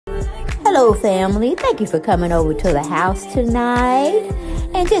Hello, family. Thank you for coming over to the house tonight.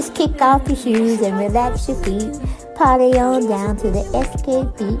 And just kick off your shoes and relax your feet. Party on down to the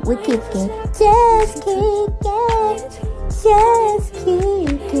SK beat. We're kicking. Just kicking. Just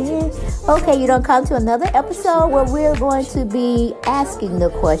kicking. Okay, you don't come to another episode where we're going to be asking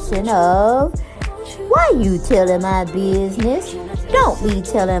the question of, why you telling my business? Don't be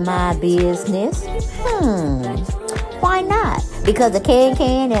telling my business. Why not? Because a can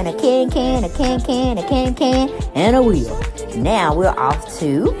and a can, a can, and a wheel. Now we're off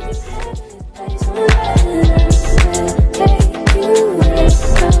to...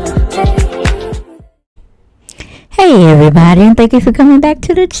 Hey everybody, and thank you for coming back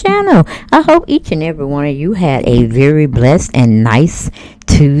to the channel. I hope each and every one of you had a very blessed and nice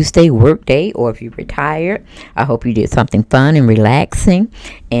Tuesday work day, or if you're retired, I hope you did something fun and relaxing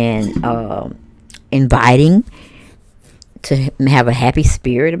and inviting to have a happy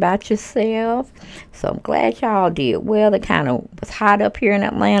spirit about yourself. So I'm glad y'all did well. It kind of was hot up here in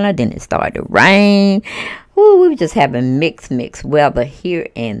Atlanta, then it started to rain. Ooh, we were just having mixed weather here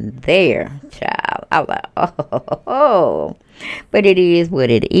and there, child. I was like, oh. But it is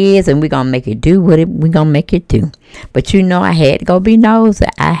what it is, and we're going to make it do what we're going to make it do. But you know, I had to go be nosy.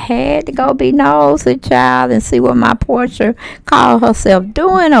 Child, and see what my Porsha called herself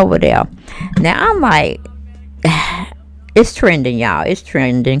doing over there. Now, I'm like, it's trending, y'all. It's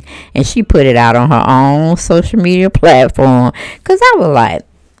trending. And she put it out on her own social media platform. Because I was like,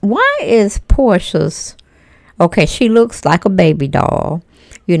 why is Porsha's... Okay, she looks like a baby doll.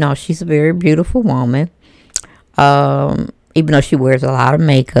 You know, she's a very beautiful woman. Even though she wears a lot of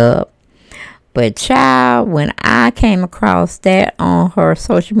makeup. But child, when I came across that on her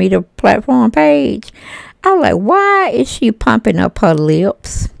social media platform page, I was like, why is she pumping up her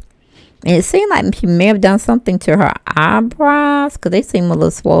lips? And it seemed like she may have done something to her eyebrows, because they seem a little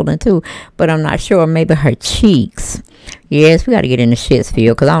swollen too. But I'm not sure. Maybe her cheeks. Yes, we got to get in the shits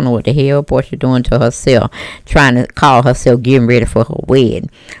field, because I don't know what the hell Porsha doing to herself. Trying to call herself getting ready for her wedding.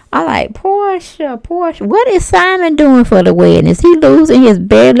 I'm like, Porsha, what is Simon doing for the wedding? Is he losing his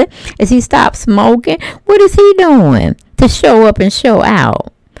belly? Is he stopped smoking? What is he doing to show up and show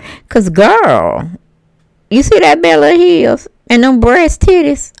out? Because, girl, you see that belly of his? And them breast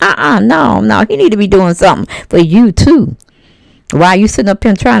titties? No. He need to be doing something for you, too. Why you sitting up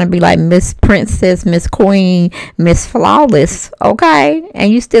here trying to be like Miss Princess, Miss Queen, Miss Flawless, okay?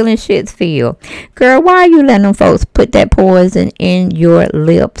 And you still in Shitsfield. Girl, why are you letting them folks put that poison in your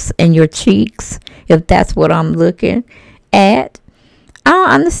lips and your cheeks? If that's what I'm looking at. I don't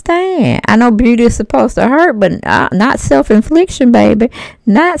understand. I know beauty is supposed to hurt, but not self-infliction, baby.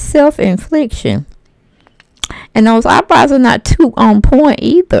 Not self-infliction. And those eyebrows are not too on point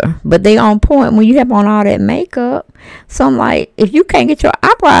either. But they on point when you have on all that makeup. So I'm like, if you can't get your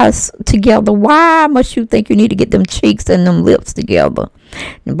eyebrows together, why must you think you need to get them cheeks and them lips together?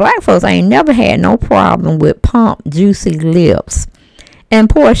 And black folks ain't never had no problem with plump, juicy lips. And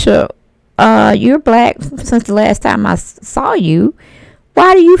Porsha, you're black since the last time I saw you.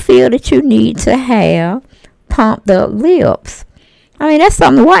 Why do you feel that you need to have pumped up lips? I mean, that's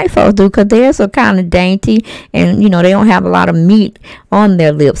something the white folks do, because theirs are kind of dainty, and, you know, they don't have a lot of meat on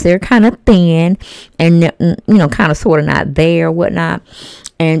their lips. They're kind of thin and, you know, kind of sort of not there, whatnot.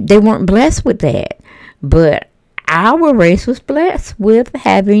 And they weren't blessed with that. But our race was blessed with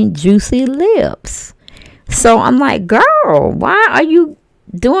having juicy lips. So I'm like, girl, why are you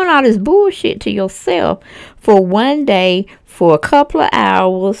doing all this bullshit to yourself for one day, for a couple of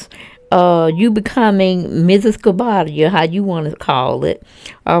hours? You becoming Mrs. Gabadia, how you want to call it.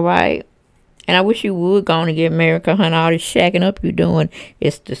 All right. And I wish you would go on and get married, because honey, all this shacking up you doing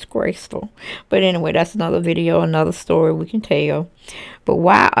is disgraceful. But anyway, that's another video, another story we can tell. But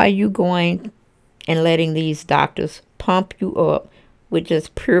why are you going and letting these doctors pump you up with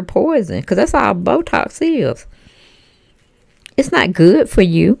just pure poison? Because that's all Botox is. It's not good for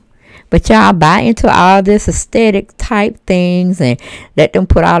you. But y'all buy into all this aesthetic type things and let them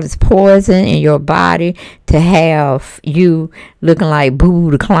put all this poison in your body to have you looking like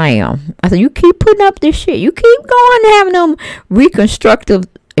Boo the Clown. I said, you keep putting up this shit. You keep going and having them reconstructive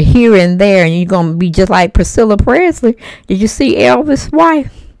here and there, and you're going to be just like Priscilla Presley. Did you see Elvis'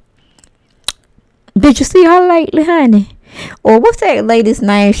 wife? Did you see her lately, honey? Or what's that lady's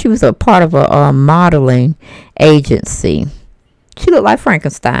name? She was a part of a modeling agency. She looked like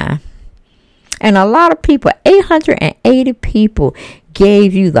Frankenstein. And a lot of people, 880 people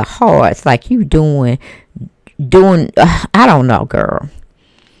gave you the hearts like you doing, I don't know, girl.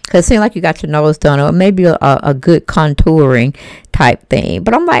 Because it seems like you got your nose done, or maybe a good contouring type thing.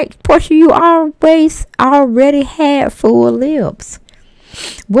 But I'm like, Porsha, you already had full lips.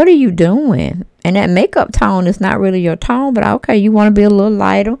 What are you doing? And that makeup tone is not really your tone, but okay, you want to be a little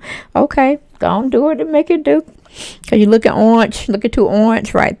lighter. Okay, don't do it to make it do. Because you look at orange, look at too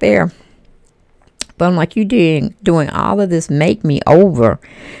orange right there. But I'm like, you doing all of this make me over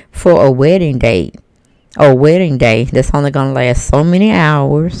for a wedding date. A wedding day that's only going to last so many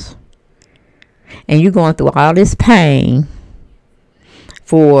hours. And you're going through all this pain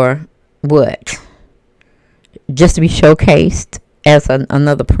for what? Just to be showcased as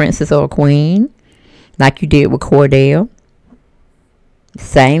another princess or a queen, like you did with Cordell.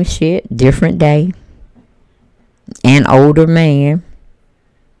 Same shit, different day. An older man.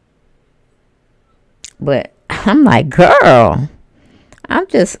 But I'm like, girl, I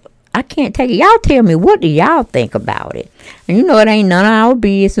can't take it. Y'all tell me, what do y'all think about it? And you know, it ain't none of our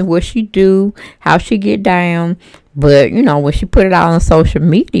business what she do, how she get down. But, you know, when she put it out on social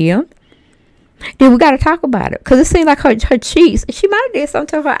media, then we got to talk about it. Because it seems like her cheeks, she might have did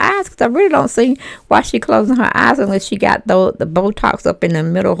something to her eyes. Because I really don't see why she closing her eyes unless she got the Botox up in the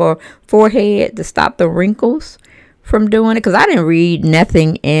middle of her forehead to stop the wrinkles from doing it. Because I didn't read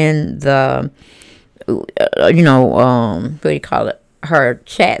nothing in the, what do you call it? Her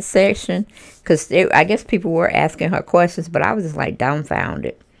chat section. Because I guess people were asking her questions. But I was just like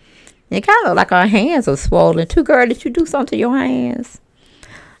dumbfounded. It kind of looked like her hands are swollen too. Girl, did you do something to your hands?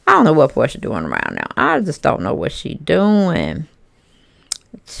 I don't know what Porsha doing around now. I just don't know what she doing.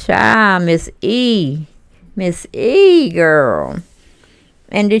 Child, Miss E. Miss E, girl.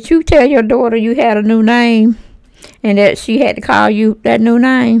 And did you tell your daughter you had a new name? And that she had to call you that new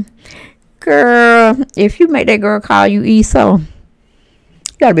name? Girl, if you make that girl call you ESO, you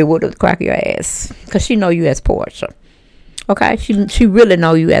gotta be with the crack of your ass. Because she know you as Porsha. Okay? She really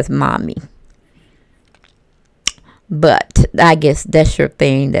know you as mommy. But I guess that's your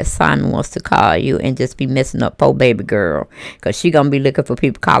thing, that Simon wants to call you and just be messing up poor baby girl. Because she going to be looking for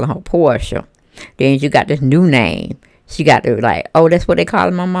people calling her Porsha. Then you got this new name. She got to like, oh, that's what they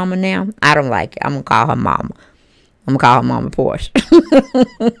calling my mama now? I don't like it. I'm going to call her mama. I'm going to call her mama Porsha.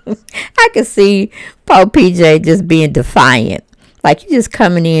 I can see poor PJ just being defiant. Like, you just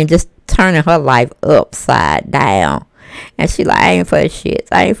coming in, just turning her life upside down. And she like, I ain't for the shits.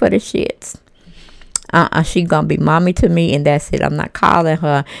 I ain't for the shits. She gonna be mommy to me, and that's it. I'm not calling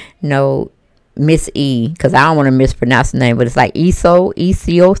her no Miss E, because I don't want to mispronounce the name, but it's like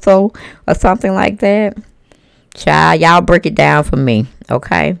Esioso or something like that. Child, y'all break it down for me,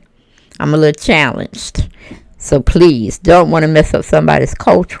 okay? I'm a little challenged. So please, don't want to mess up somebody's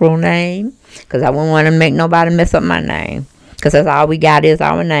cultural name, because I wouldn't want to make nobody mess up my name, because that's all we got is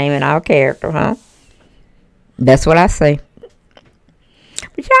our name and our character, huh? That's what I say.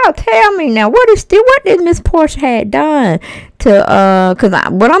 But y'all tell me now, what did Miss Porsha had done to, because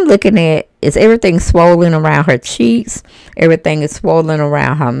what I'm looking at is everything swollen around her cheeks. Everything is swollen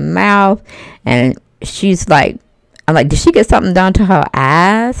around her mouth. And she's like, I'm like, did she get something done to her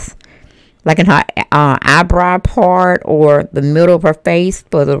eyes? Like in her eyebrow part or the middle of her face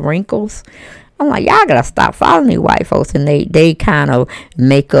for the wrinkles? I'm like, y'all gotta stop following these white folks and they kind of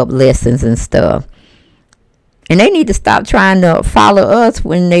makeup lessons and stuff. And they need to stop trying to follow us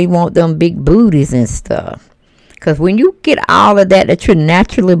when they want them big booties and stuff. Because when you get all of that you're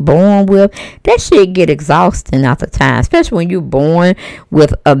naturally born with, that shit get exhausting after time. Especially when you're born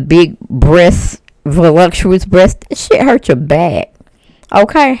with a big breast, voluptuous breast. That shit hurt your back.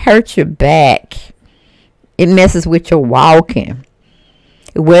 Okay? Hurt your back. It messes with your walking.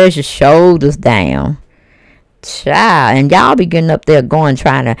 It wears your shoulders down. Child, and y'all be getting up there going,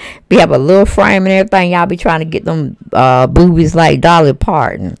 trying to have a little frame and everything. Y'all be trying to get them boobies like Dolly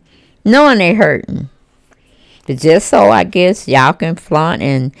Parton, knowing they hurting. But just so I guess y'all can flaunt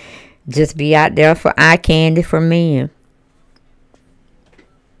and just be out there for eye candy for men.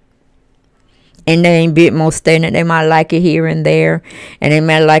 And they ain't bit more statement. They might like it here and there, and they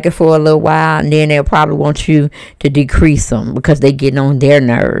might like it for a little while, and then they'll probably want you to decrease them because they getting on their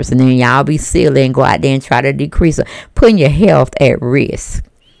nerves. And then y'all be silly and go out there and try to decrease them, putting your health at risk.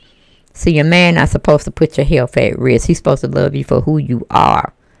 See, your man not supposed to put your health at risk. He's supposed to love you for who you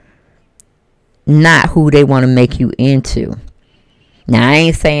are, not who they want to make you into. Now, I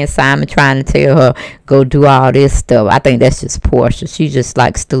ain't saying Simon trying to tell her, go do all this stuff. I think that's just Porsha. She just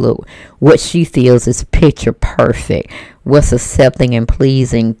likes to look what she feels is picture perfect. What's accepting and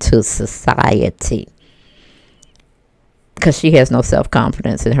pleasing to society. Because she has no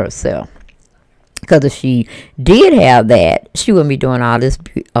self-confidence in herself. Because if she did have that, she wouldn't be doing all this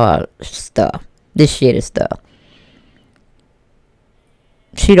stuff. This shitty stuff.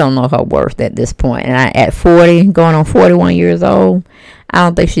 She don't know her worth at this point. And at 40, going on 41 years old, I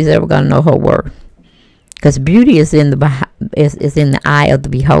don't think she's ever going to know her worth. Because beauty is in the is in the eye of the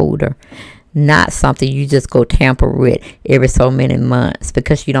beholder, not something you just go tamper with every so many months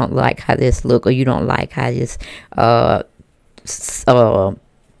because you don't like how this look, or you don't like how this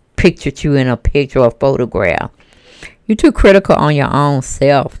pictured you in a picture or photograph. You're too critical on your own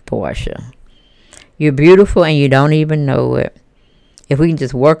self, Porsha. You're beautiful and you don't even know it. If we can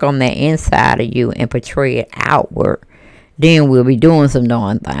just work on that inside of you and portray it outward, then we'll be doing some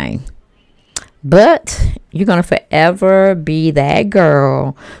darn thing. But you're going to forever be that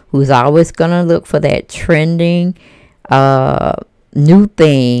girl who's always going to look for that trending new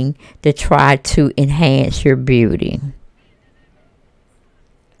thing to try to enhance your beauty.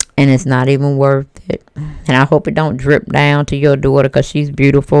 And it's not even worth it. And I hope it don't drip down to your daughter, because she's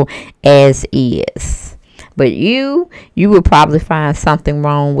beautiful as is. But you will probably find something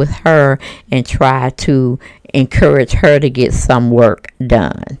wrong with her and try to encourage her to get some work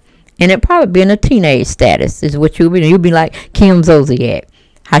done. And it probably be in a teenage status is what you'll be. You'll be like Kim Zolciak,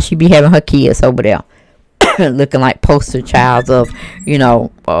 how she be having her kids over there looking like poster childs of, you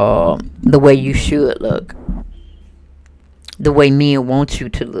know, the way you should look, the way men want you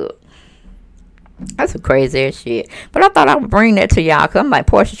to look. That's some crazy ass shit. But I thought I would bring that to y'all, because I'm like,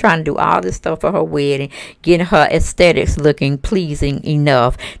 Porsha trying to do all this stuff for her wedding, getting her aesthetics looking pleasing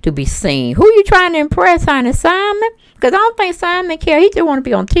enough to be seen. Who you trying to impress, honey? Simon? Because I don't think Simon care. He just want to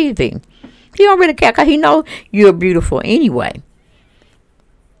be on TV. He don't really care, because he know you're beautiful anyway.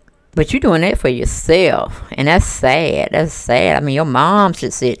 But you're doing that for yourself, and that's sad. That's sad. I mean, your mom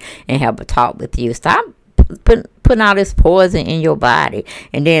should sit and have a talk with you. Stop putting all this poison in your body,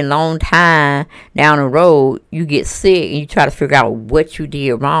 and then long time down the road you get sick and you try to figure out what you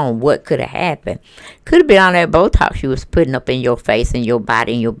did wrong, what could have happened. Could have been on that Botox you was putting up in your face and your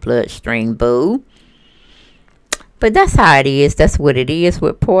body and your bloodstream, boo. But that's how it is. That's what it is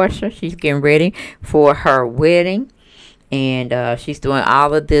with Porsha. She's getting ready for her wedding, and she's doing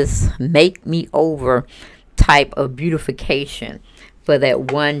all of this make me over type of beautification for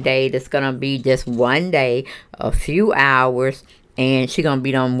that one day. That's gonna be just one day, a few hours, and she's gonna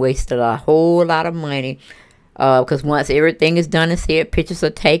be done wasted a whole lot of money, because once everything is done and said, pictures are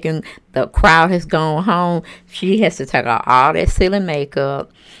taken, the crowd has gone home, she has to take out all that silly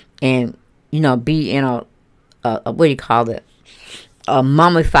makeup and, you know, be in a what do you call it, a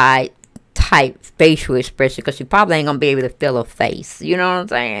mummified type facial expression, because she probably ain't gonna be able to feel her face. You know what I'm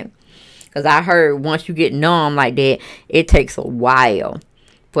saying? Because I heard once you get numb like that, it takes a while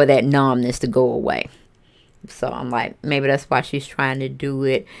for that numbness to go away. So I'm like, maybe that's why she's trying to do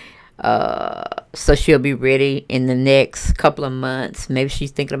it. So she'll be ready in the next couple of months. Maybe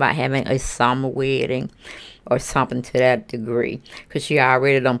she's thinking about having a summer wedding or something to that degree. Because she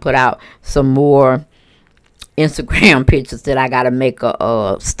already done put out some more Instagram pictures that I got to make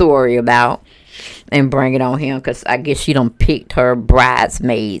a story about and bring it on him, because I guess she done picked her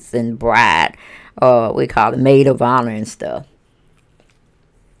bridesmaids and we call it maid of honor and stuff.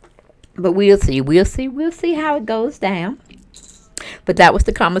 But we'll see how it goes down. But that was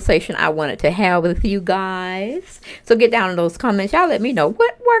the conversation I wanted to have with you guys. So get down in those comments. Y'all let me know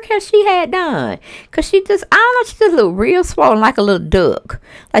what work has she had done, because she just, I don't know, she just look real swollen like a little duck,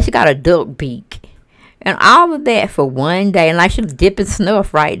 like she got a duck beak. And all of that for one day. And like she was dipping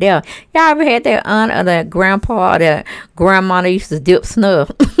snuff right there. Y'all ever had that aunt or that grandpa or that grandma that used to dip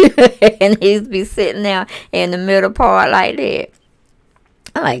snuff? And he used to be sitting there in the middle part like that.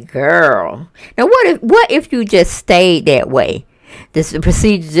 I'm like, girl. Now what if you just stayed that way? This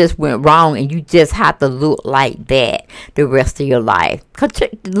procedure just went wrong and you just have to look like that the rest of your life.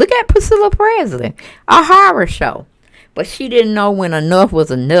 Look at Priscilla Presley. A horror show. But she didn't know when enough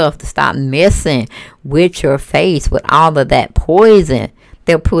was enough to stop messing with your face with all of that poison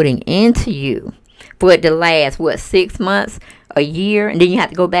they're putting into you. For it to last, what, 6 months, a year, and then you have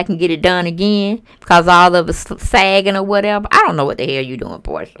to go back and get it done again because all of it's sagging or whatever. I don't know what the hell you're doing,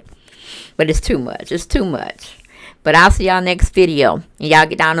 Porsha. But it's too much. It's too much. But I'll see y'all next video. And y'all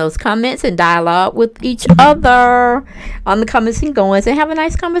get down those comments and dialogue with each other on the comments and goings and have a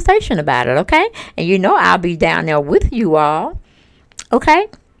nice conversation about it, okay? And you know I'll be down there with you all, okay?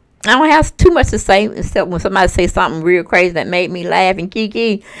 I don't have too much to say except when somebody says something real crazy that made me laugh and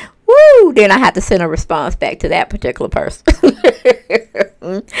kiki. Woo! Then I have to send a response back to that particular person.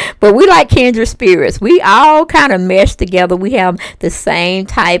 But we like kindred spirits. We all kind of mesh together. We have the same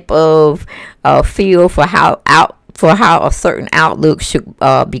type of feel for how a certain outlook should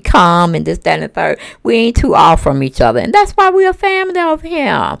become, and this, that, and the third. We ain't too off from each other, and that's why we're a family over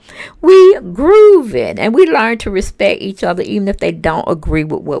here. We groove it, and we learn to respect each other, even if they don't agree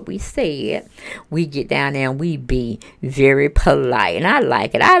with what we said. We get down there and we be very polite, and I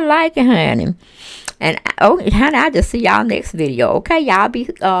like it. I like it, honey. And oh, honey, I just see y'all next video. Okay, y'all be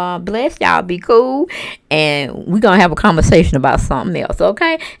blessed. Y'all be cool, and we're gonna have a conversation about something else.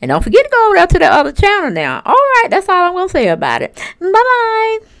 Okay, and don't forget to go over there to the other channel now. All right, that's all I'm gonna say about it. Bye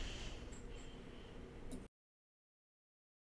bye.